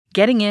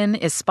Getting In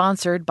is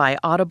sponsored by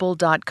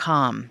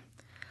Audible.com.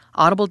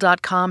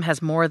 Audible.com has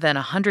more than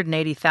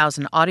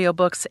 180,000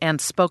 audiobooks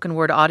and spoken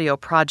word audio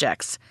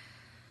projects.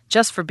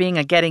 Just for being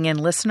a Getting In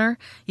listener,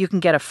 you can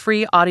get a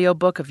free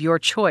audiobook of your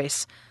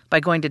choice by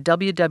going to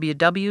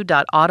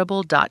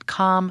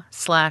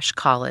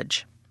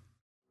www.audible.com/college.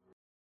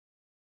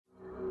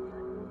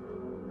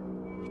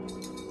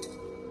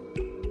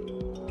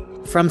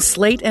 From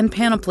Slate and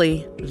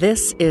Panoply,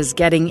 this is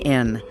Getting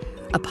In,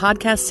 a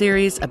podcast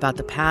series about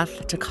the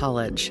path to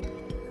college.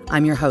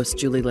 I'm your host,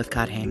 Julie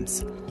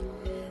Lythcott-Haims.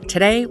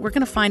 Today, we're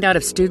going to find out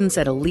if students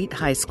at elite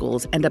high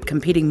schools end up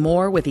competing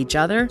more with each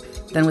other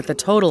than with the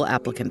total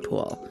applicant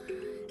pool.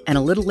 And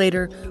a little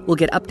later, we'll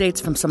get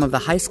updates from some of the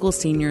high school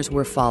seniors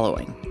we're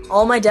following.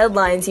 All my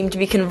deadlines seem to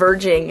be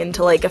converging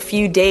into a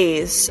few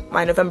days.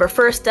 My November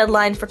 1st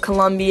deadline for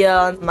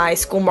Columbia, my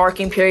school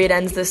marking period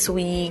ends this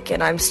week,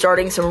 and I'm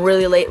starting some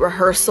really late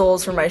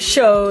rehearsals for my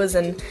shows,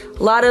 and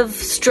a lot of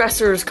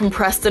stressors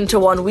compressed into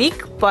 1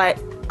 week, but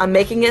I'm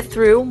making it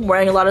through. I'm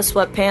wearing a lot of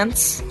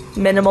sweatpants,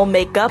 minimal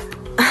makeup.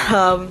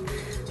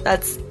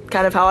 That's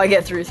kind of how I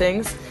get through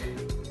things.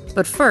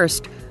 But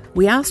first,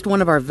 we asked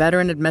one of our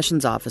veteran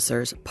admissions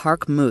officers,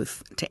 Park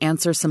Muth, to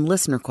answer some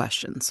listener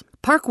questions.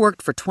 Park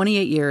worked for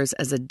 28 years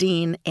as a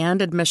dean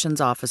and admissions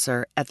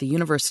officer at the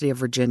University of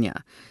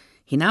Virginia.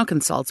 He now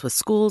consults with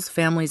schools,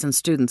 families, and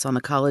students on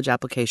the college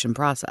application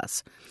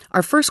process.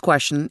 Our first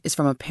question is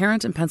from a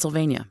parent in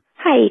Pennsylvania.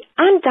 Hi,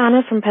 I'm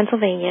Donna from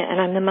Pennsylvania,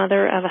 and I'm the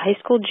mother of a high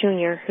school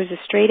junior who's a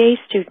straight-A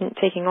student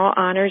taking all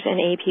honors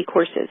and AP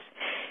courses.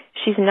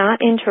 She's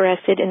not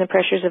interested in the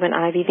pressures of an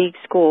Ivy League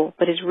school,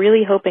 but is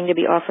really hoping to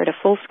be offered a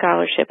full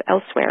scholarship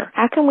elsewhere.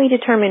 How can we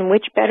determine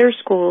which better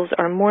schools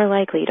are more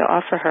likely to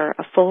offer her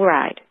a full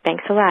ride?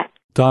 Thanks a lot.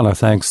 Donna,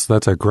 thanks.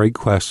 That's a great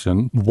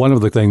question. One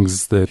of the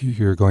things that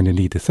you're going to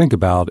need to think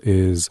about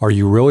is, are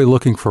you really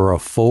looking for a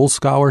full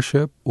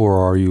scholarship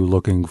or are you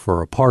looking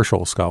for a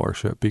partial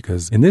scholarship?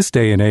 Because in this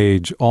day and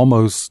age,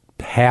 almost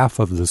half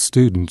of the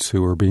students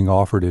who are being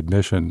offered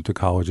admission to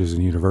colleges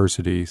and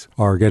universities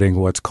are getting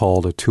what's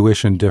called a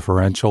tuition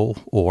differential,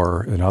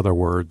 or in other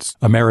words,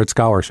 a merit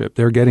scholarship.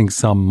 They're getting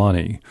some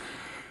money.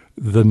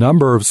 The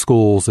number of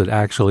schools that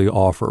actually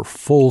offer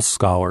full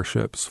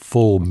scholarships,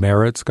 full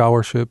merit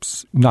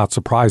scholarships, not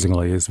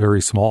surprisingly, is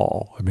very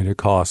small. I mean, it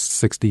costs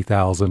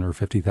 $60,000 or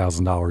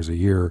 $50,000 a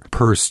year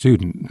per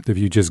student. If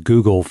you just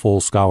Google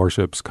full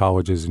scholarships,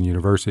 colleges and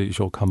universities,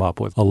 you'll come up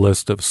with a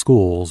list of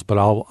schools. But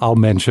I'll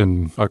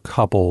mention a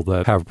couple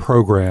that have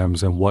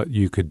programs and what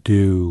you could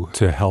do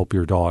to help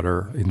your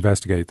daughter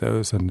investigate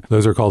those. And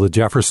those are called the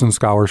Jefferson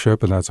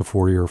Scholarship, and that's a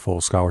 4-year full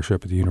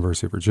scholarship at the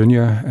University of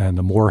Virginia, and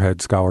the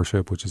Moorhead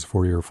Scholarship, which is a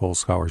 4-year full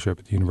scholarship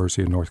at the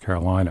University of North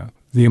Carolina.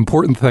 The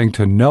important thing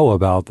to know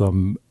about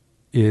them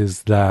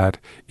is that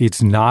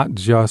it's not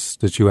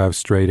just that you have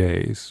straight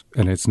A's,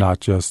 and it's not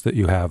just that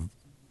you have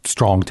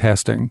strong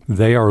testing.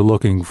 They are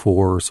looking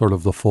for sort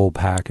of the full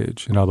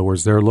package. In other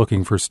words, they're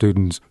looking for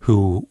students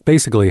who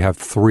basically have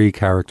 3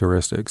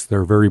 characteristics.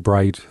 They're very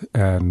bright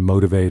and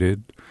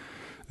motivated.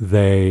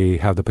 They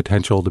have the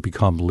potential to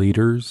become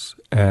leaders,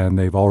 and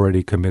they've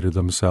already committed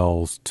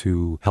themselves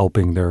to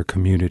helping their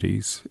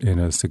communities in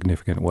a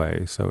significant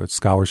way. So it's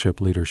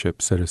scholarship,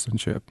 leadership,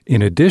 citizenship.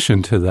 In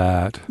addition to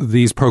that,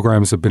 these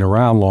programs have been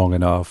around long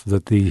enough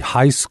that the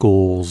high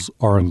schools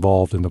are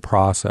involved in the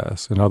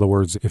process. In other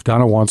words, if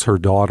Donna wants her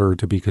daughter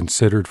to be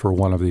considered for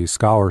one of these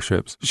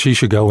scholarships, she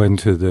should go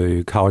into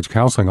the college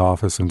counseling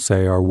office and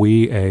say, are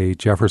we a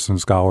Jefferson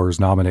Scholars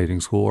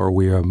nominating school, or are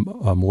we a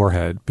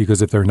Moorhead?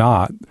 Because if they're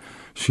not,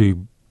 she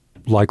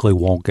likely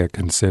won't get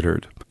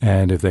considered.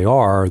 And if they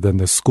are, then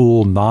the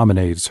school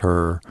nominates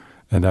her,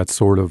 and that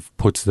sort of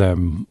puts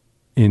them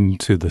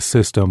into the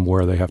system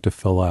where they have to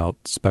fill out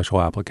special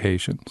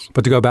applications.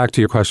 But to go back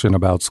to your question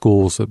about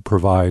schools that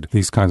provide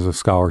these kinds of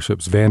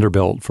scholarships,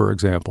 Vanderbilt, for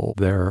example,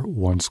 they're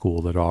one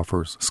school that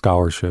offers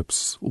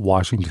scholarships.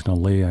 Washington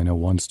and Lee, I know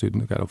one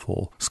student that got a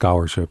full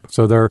scholarship.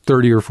 So there are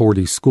 30 or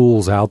 40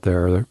 schools out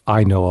there that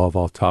I know of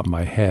off the top of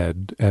my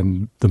head,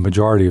 and the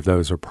majority of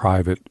those are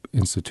private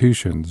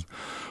institutions.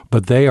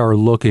 But they are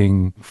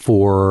looking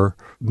for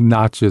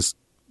not just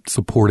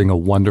supporting a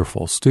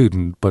wonderful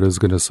student, but is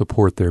going to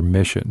support their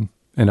mission.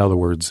 In other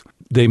words,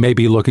 they may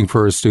be looking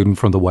for a student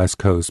from the West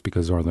Coast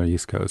because they're on the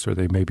East Coast, or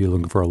they may be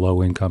looking for a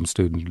low-income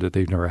student that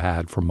they've never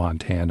had from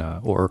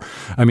Montana.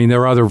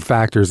 There are other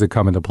factors that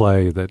come into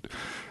play that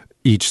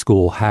each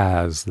school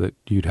has that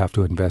you'd have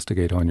to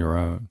investigate on your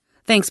own.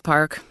 Thanks,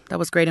 Park. That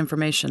was great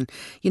information.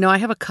 I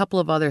have a couple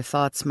of other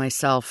thoughts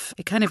myself.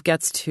 It kind of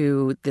gets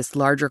to this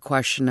larger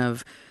question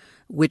of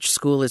which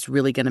school is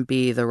really going to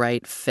be the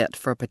right fit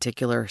for a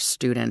particular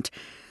student.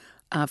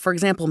 For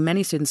example,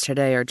 many students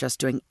today are just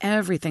doing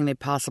everything they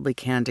possibly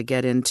can to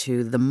get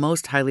into the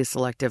most highly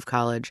selective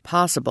college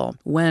possible,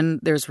 when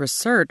there's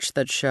research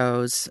that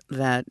shows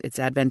that it's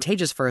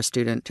advantageous for a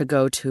student to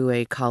go to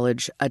a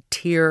college a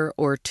tier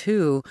or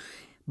two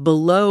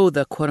below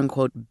the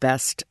quote-unquote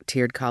best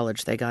tiered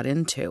college they got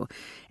into.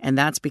 And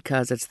that's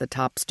because it's the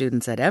top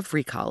students at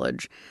every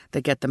college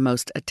that get the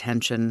most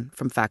attention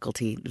from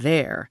faculty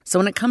there. So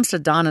when it comes to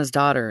Donna's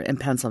daughter in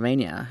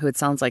Pennsylvania, who it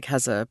sounds like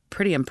has a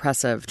pretty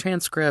impressive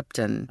transcript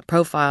and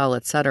profile,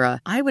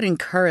 etc., I would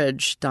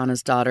encourage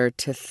Donna's daughter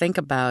to think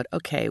about,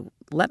 okay,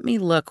 let me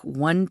look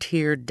one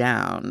tier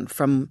down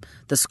from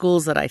the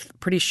schools that I'm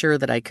pretty sure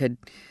that I could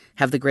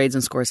have the grades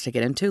and scores to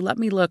get into. Let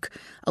me look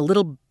a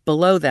little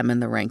below them in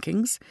the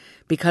rankings,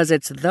 because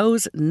it's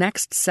those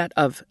next set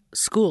of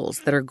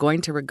schools that are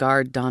going to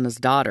regard Donna's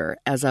daughter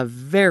as a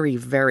very,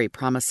 very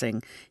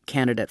promising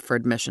candidate for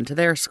admission to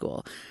their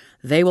school.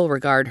 They will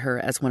regard her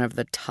as one of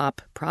the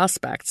top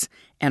prospects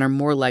and are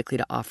more likely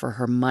to offer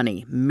her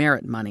money,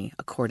 merit money,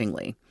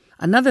 accordingly.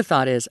 Another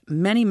thought is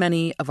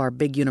many of our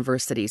big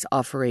universities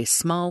offer a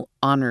small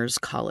honors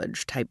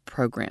college type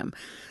program.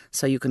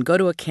 So you can go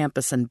to a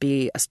campus and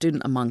be a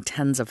student among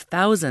tens of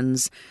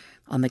thousands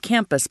on the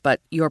campus,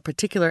 but your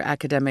particular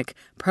academic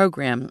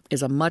program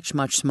is a much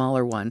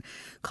smaller one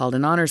called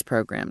an honors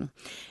program.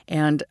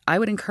 And I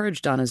would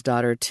encourage Donna's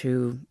daughter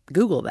to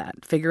Google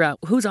that, figure out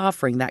who's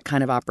offering that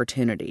kind of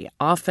opportunity.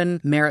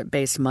 Often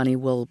merit-based money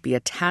will be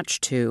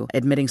attached to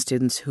admitting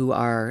students who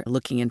are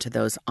looking into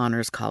those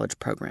honors college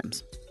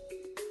programs.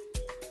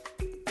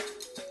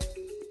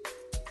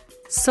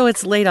 So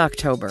it's late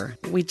October.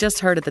 We just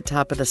heard at the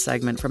top of the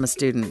segment from a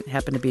student,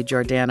 happened to be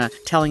Jordana,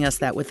 telling us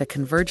that with the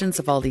convergence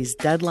of all these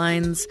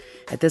deadlines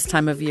at this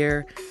time of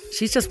year,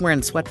 she's just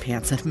wearing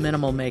sweatpants and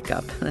minimal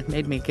makeup. It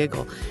made me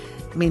giggle.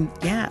 I mean,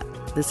 yeah,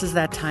 this is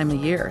that time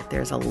of year.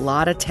 There's a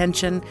lot of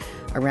tension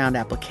around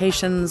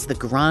applications, the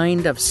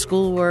grind of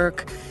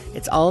schoolwork.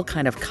 It's all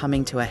kind of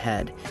coming to a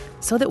head.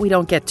 So that we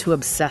don't get too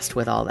obsessed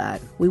with all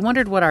that, we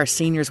wondered what our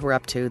seniors were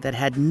up to that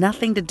had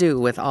nothing to do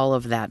with all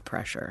of that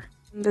pressure.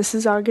 This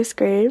is August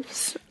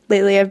Graves.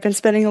 Lately, I've been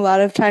spending a lot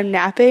of time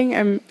napping.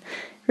 I'm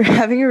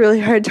having a really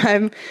hard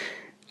time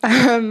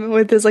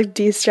with this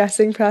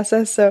de-stressing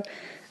process. So,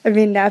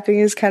 napping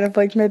is kind of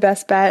my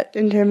best bet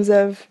in terms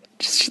of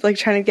just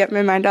trying to get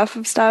my mind off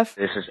of stuff.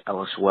 This is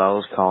Ellis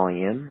Wells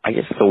calling in. I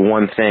guess the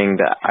one thing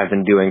that I've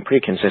been doing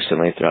pretty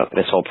consistently throughout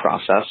this whole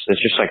process is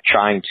just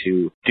trying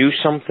to do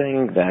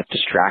something that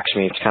distracts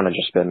me. It's kind of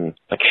just been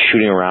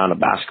shooting around a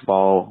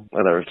basketball,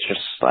 whether it's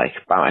just by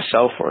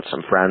myself or with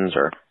some friends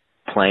or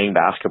playing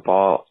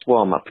basketball. Well,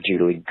 I'm not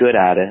particularly good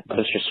at it, but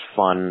it's just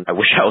fun. I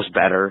wish I was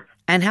better.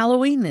 And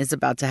Halloween is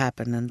about to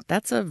happen, and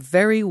that's a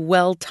very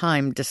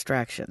well-timed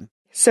distraction.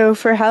 So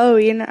for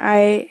Halloween,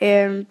 I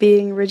am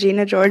being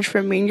Regina George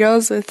from Mean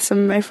Girls with some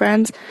of my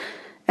friends,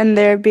 and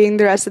they're being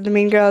the rest of the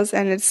Mean Girls,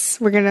 and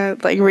we're gonna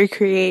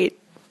recreate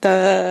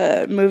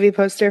the movie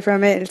poster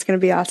from it, and it's gonna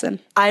be awesome.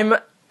 I'm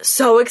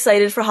so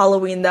excited for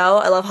Halloween, though.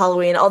 I love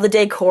Halloween. All the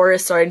decor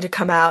is starting to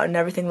come out, and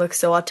everything looks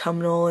so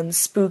autumnal and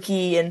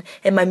spooky. And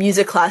in my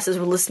music classes,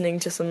 we're listening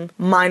to some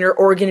minor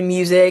organ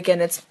music, and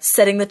it's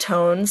setting the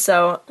tone.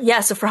 So,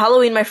 so for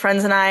Halloween, my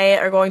friends and I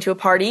are going to a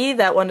party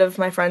that one of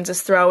my friends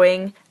is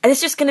throwing. And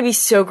it's just going to be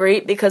so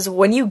great, because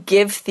when you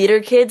give theater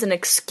kids an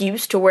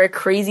excuse to wear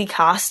crazy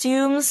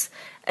costumes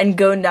and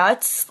go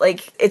nuts,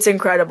 it's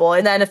incredible.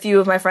 And then a few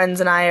of my friends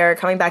and I are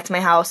coming back to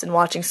my house and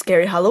watching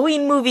scary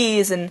Halloween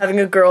movies and having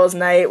a girls'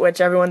 night, which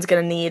everyone's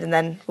going to need, and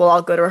then we'll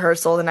all go to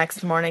rehearsal the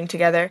next morning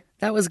together.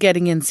 That was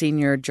Getting In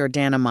senior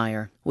Jordana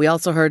Meyer. We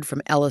also heard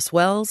from Ellis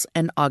Wells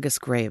and August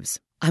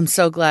Graves. I'm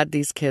so glad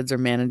these kids are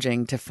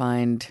managing to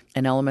find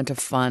an element of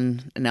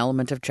fun, an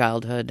element of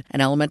childhood, an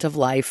element of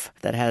life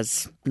that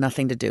has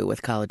nothing to do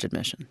with college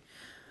admission.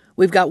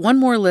 We've got one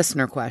more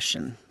listener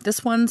question.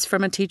 This one's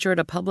from a teacher at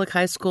a public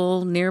high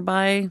school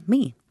nearby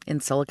me in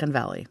Silicon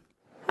Valley.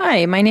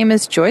 Hi, my name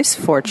is Joyce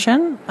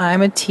Fortune.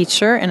 I'm a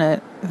teacher in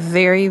a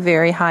very,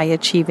 very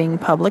high-achieving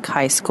public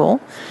high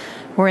school.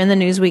 We're in the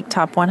Newsweek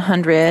Top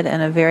 100,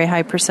 and a very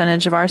high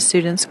percentage of our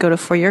students go to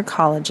four-year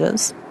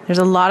colleges. There's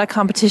a lot of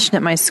competition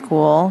at my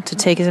school to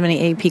take as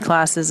many AP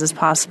classes as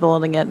possible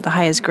to get the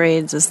highest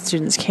grades as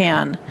students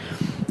can.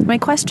 My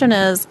question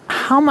is,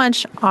 how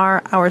much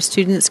are our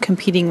students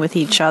competing with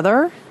each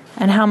other,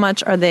 and how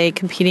much are they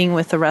competing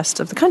with the rest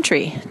of the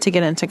country to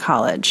get into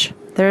college?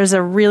 There's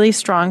a really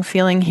strong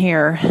feeling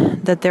here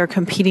that they're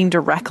competing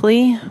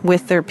directly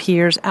with their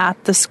peers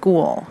at the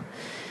school.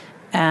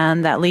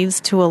 And that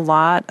leads to a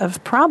lot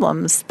of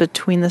problems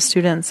between the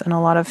students and a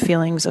lot of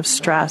feelings of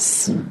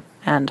stress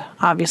and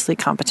obviously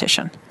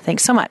competition.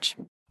 Thanks so much.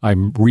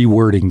 I'm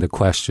rewording the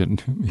question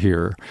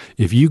here.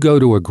 If you go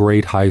to a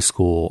great high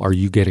school, are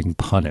you getting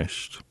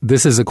punished?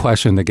 This is a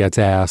question that gets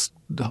asked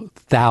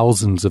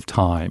thousands of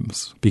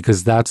times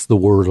because that's the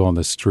word on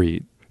the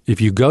street. If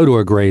you go to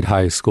a great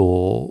high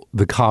school,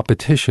 the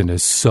competition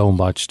is so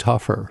much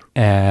tougher,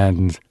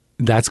 and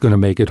that's going to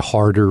make it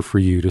harder for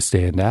you to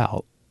stand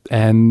out.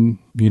 And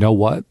you know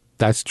what?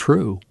 That's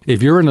true.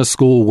 If you're in a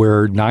school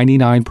where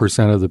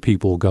 99% of the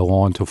people go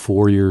on to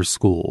four-year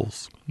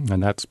schools,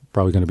 and that's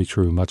probably going to be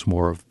true much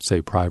more of,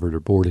 say, private or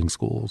boarding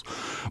schools,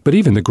 but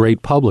even the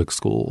great public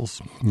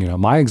schools,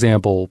 my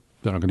example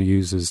that I'm going to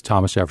use is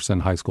Thomas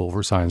Jefferson High School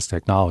for Science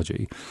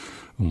Technology,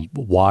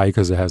 Why?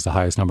 Because it has the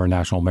highest number of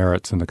national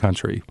merits in the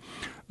country.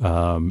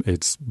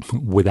 It's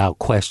without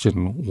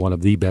question one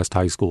of the best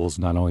high schools,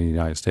 not only in the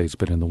United States,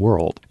 but in the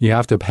world. You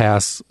have to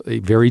pass a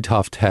very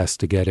tough test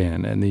to get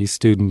in. And these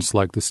students,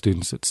 like the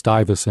students at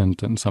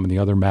Stuyvesant and some of the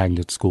other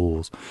magnet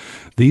schools,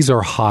 these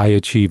are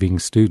high-achieving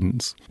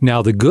students.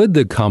 Now, the good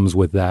that comes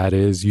with that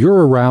is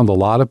you're around a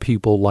lot of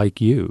people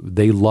like you.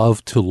 They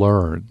love to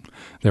learn.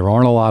 There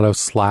aren't a lot of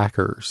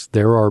slackers.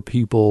 There are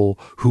people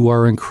who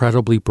are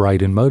incredibly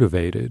bright and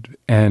motivated.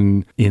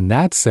 And in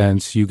that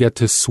sense, you get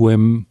to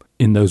swim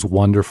in those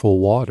wonderful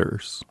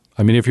waters.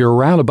 I mean, if you're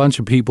around a bunch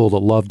of people that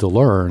love to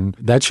learn,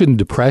 that shouldn't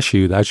depress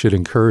you. That should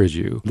encourage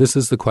you. This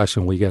is the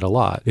question we get a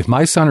lot. If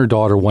my son or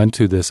daughter went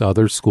to this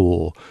other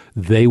school,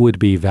 they would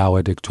be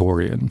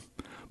valedictorian.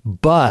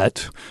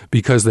 But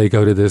because they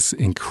go to this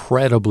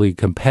incredibly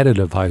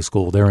competitive high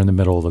school, they're in the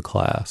middle of the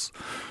class.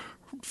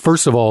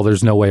 First of all,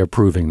 there's no way of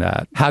proving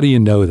that. How do you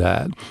know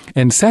that?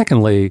 And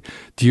secondly,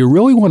 do you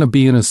really want to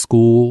be in a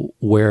school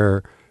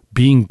where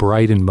being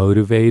bright and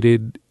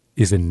motivated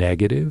is a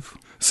negative?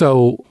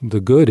 So the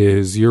good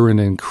is you're in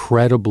an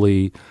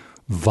incredibly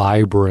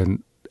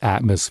vibrant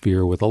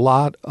atmosphere with a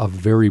lot of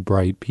very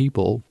bright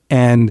people.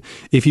 And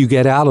if you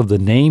get out of the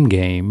name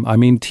game, I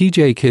mean,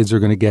 TJ kids are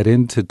going to get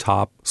into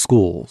top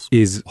schools.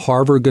 Is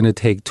Harvard going to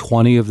take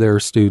 20 of their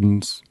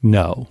students?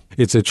 No.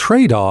 It's a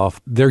trade-off.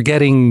 They're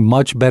getting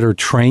much better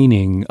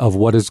training of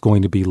what it's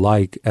going to be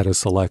like at a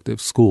selective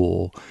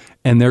school,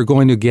 and they're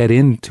going to get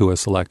into a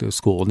selective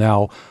school.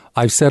 Now,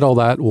 I've said all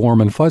that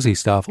warm and fuzzy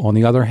stuff. On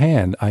the other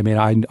hand, I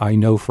mean, I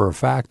know for a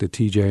fact that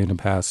TJ in the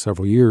past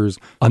several years,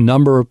 a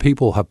number of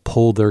people have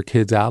pulled their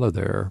kids out of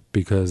there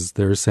because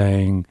they're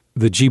saying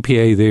the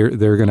GPA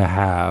they're going to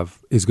have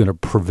is going to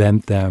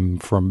prevent them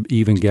from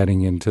even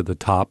getting into the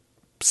top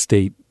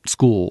state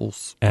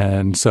schools.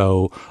 And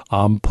so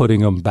I'm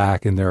putting them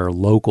back in their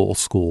local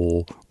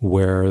school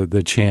where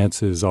the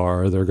chances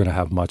are they're going to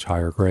have much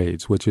higher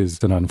grades, which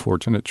is an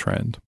unfortunate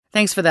trend.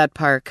 Thanks for that,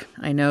 Park.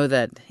 I know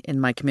that in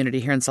my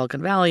community here in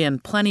Silicon Valley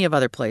and plenty of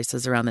other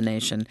places around the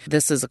nation,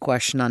 this is a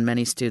question on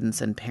many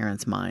students' and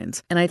parents'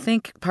 minds. And I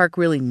think Park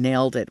really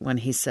nailed it when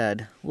he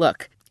said,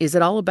 look, is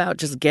it all about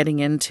just getting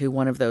into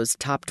one of those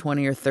top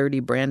 20 or 30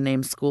 brand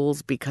name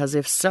schools? Because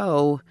if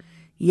so,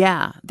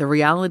 yeah, the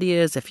reality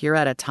is if you're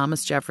at a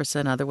Thomas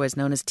Jefferson, otherwise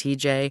known as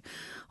TJ,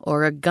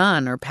 or a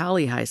Gunn or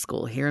Paly High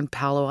School here in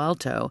Palo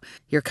Alto,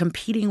 you're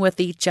competing with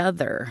each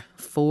other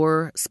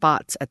for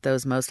spots at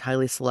those most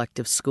highly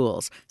selective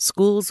schools.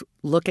 Schools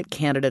look at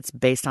candidates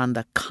based on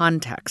the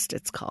context,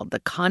 it's called, the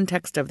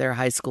context of their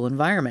high school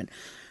environment.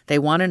 They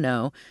want to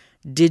know,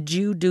 did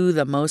you do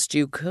the most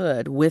you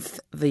could with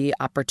the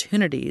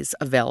opportunities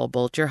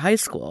available at your high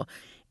school?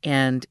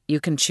 And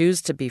you can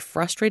choose to be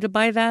frustrated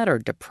by that or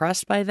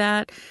depressed by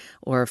that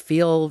or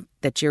feel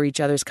that you're each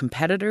other's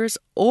competitors.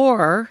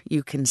 Or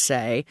you can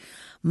say,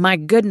 my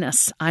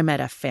goodness, I'm at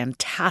a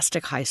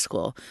fantastic high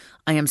school.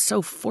 I am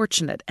so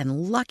fortunate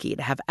and lucky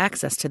to have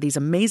access to these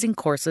amazing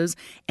courses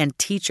and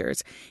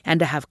teachers and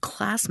to have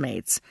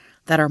classmates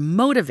that are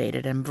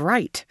motivated and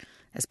bright,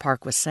 as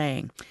Park was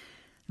saying.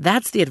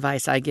 That's the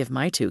advice I give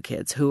my two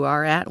kids who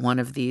are at one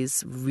of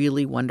these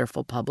really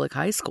wonderful public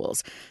high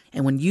schools.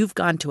 And when you've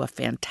gone to a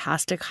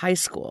fantastic high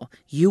school,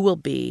 you will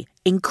be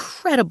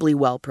incredibly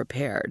well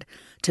prepared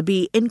to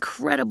be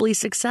incredibly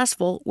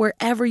successful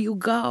wherever you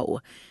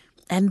go.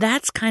 And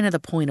that's kind of the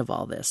point of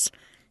all this.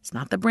 It's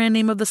not the brand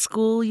name of the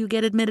school you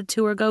get admitted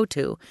to or go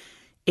to.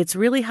 It's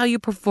really how you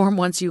perform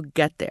once you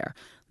get there.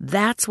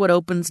 That's what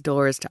opens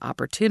doors to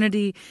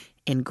opportunity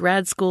in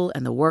grad school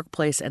and the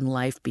workplace and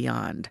life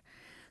beyond.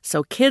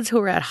 So kids who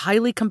are at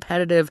highly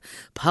competitive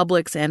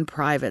publics and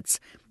privates,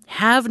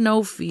 have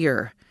no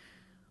fear.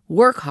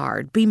 Work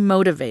hard, be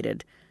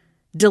motivated.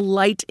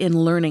 Delight in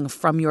learning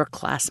from your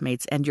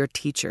classmates and your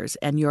teachers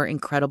and your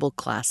incredible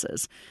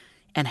classes.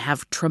 And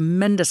have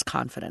tremendous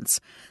confidence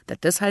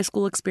that this high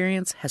school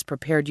experience has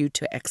prepared you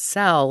to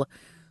excel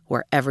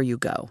wherever you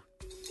go.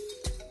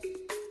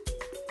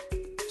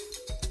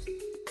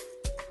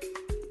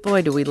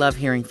 Boy, do we love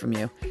hearing from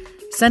you.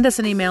 Send us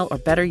an email or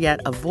better yet,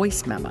 a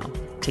voice memo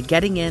to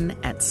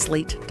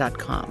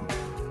gettingin@slate.com.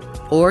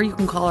 Or you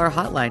can call our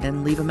hotline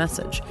and leave a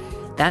message.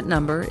 That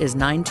number is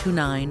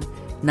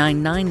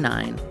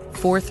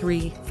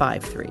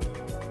 929-999-4353.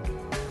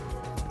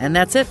 And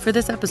that's it for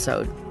this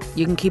episode.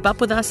 You can keep up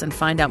with us and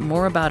find out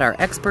more about our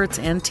experts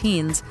and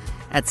teens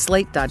at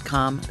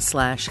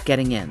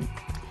slate.com/gettingin.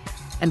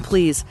 And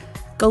please,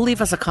 go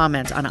leave us a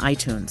comment on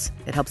iTunes.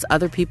 It helps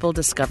other people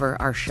discover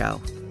our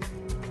show.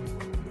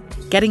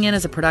 Getting In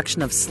is a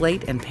production of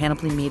Slate and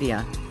Panoply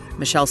Media.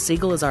 Michelle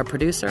Siegel is our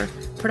producer.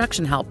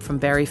 Production help from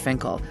Barry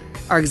Finkel.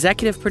 Our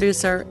executive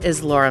producer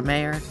is Laura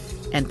Mayer.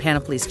 And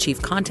Panoply's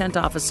chief content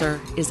officer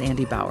is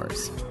Andy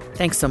Bowers.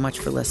 Thanks so much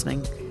for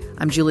listening.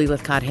 I'm Julie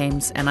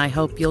Lythcott-Hames, and I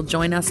hope you'll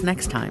join us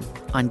next time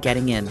on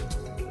Getting In.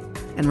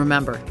 And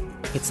remember,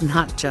 it's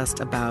not just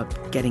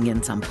about getting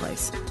in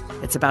someplace.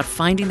 It's about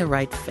finding the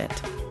right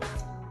fit.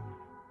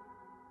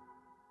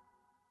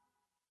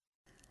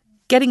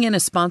 Getting In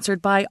is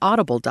sponsored by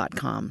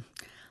Audible.com.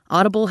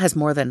 Audible has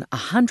more than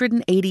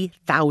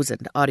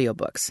 180,000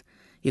 audiobooks.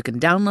 You can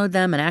download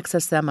them and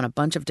access them on a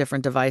bunch of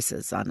different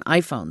devices, on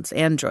iPhones,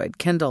 Android,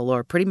 Kindle,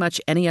 or pretty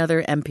much any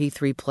other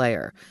MP3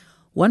 player.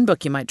 One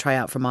book you might try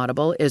out from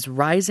Audible is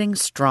Rising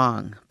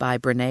Strong by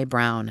Brené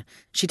Brown.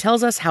 She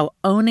tells us how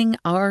owning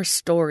our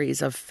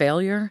stories of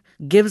failure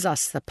gives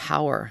us the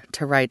power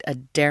to write a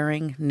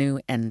daring new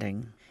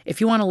ending.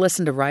 If you want to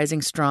listen to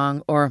Rising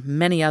Strong or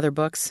many other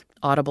books,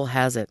 Audible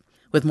has it.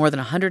 With more than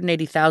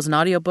 180,000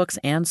 audiobooks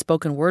and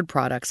spoken word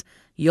products,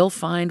 you'll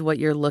find what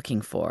you're looking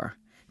for.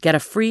 Get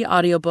a free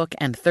audiobook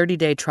and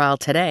 30-day trial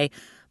today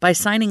by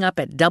signing up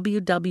at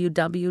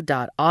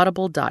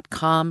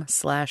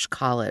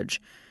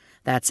www.audible.com/college.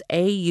 That's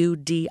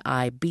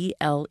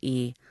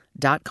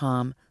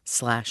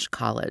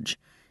AUDIBLE.com/college.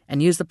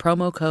 And use the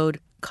promo code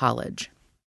COLLEGE.